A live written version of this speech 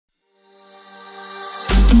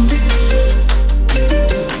I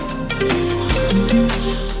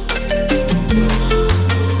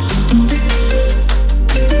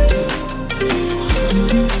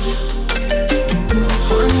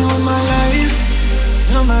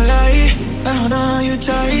hold on you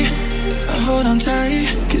tight, I hold on tight,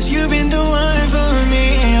 'cause you've been the one for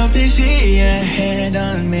me. Hope they see your hand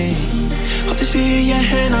on me, hope they see your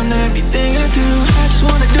hand on everything I do. I just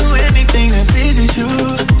wanna do anything that pleases you.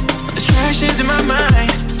 Distractions in my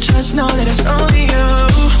mind, just know that it's only you.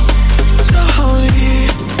 So holy,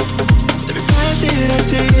 every breath that I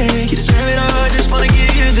take, you deserve it all. I just wanna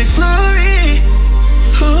give you the glory,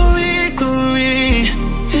 glory, glory.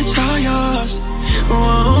 It's all yours.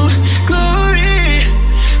 Oh, glory,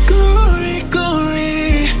 glory,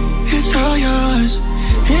 glory. It's all yours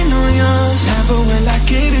and only yours. Never will I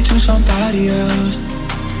give it to somebody else.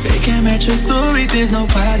 They can't match your glory, there's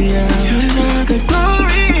nobody else. You deserve the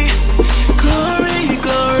glory, glory,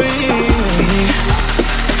 glory.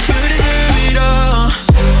 You deserve it all.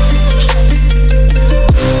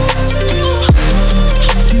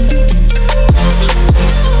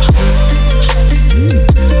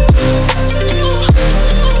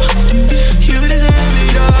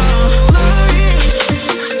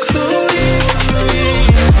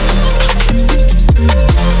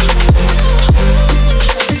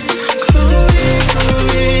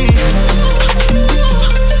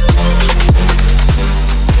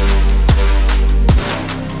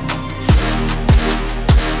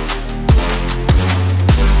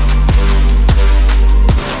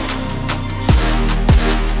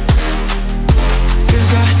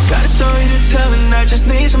 I just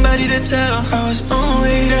need somebody to tell. I was on my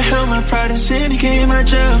way to hell, my pride and sin became my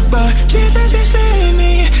jail. But Jesus, he saved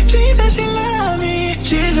me, Jesus, he loved me,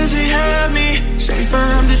 Jesus, he held me, set me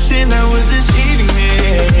from the sin that was deceiving me.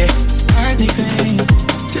 Everything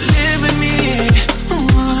delivered me.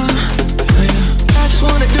 I just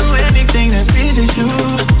wanna do anything that pleases you.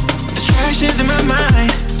 Distractions in my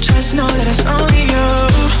mind, just know that it's only you.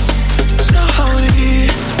 So holy,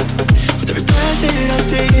 with every breath that I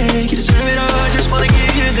take, you deserve it all. I just wanna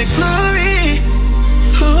give you the glory,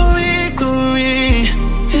 glory, glory.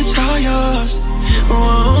 It's all yours.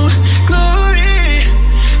 Oh, glory,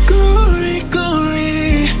 glory,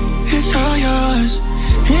 glory. It's all yours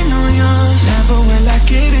and only yours. Never will I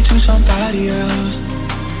give it to somebody else.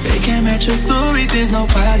 They can't match your glory, there's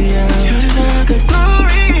nobody else. You deserve the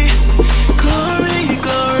glory, glory.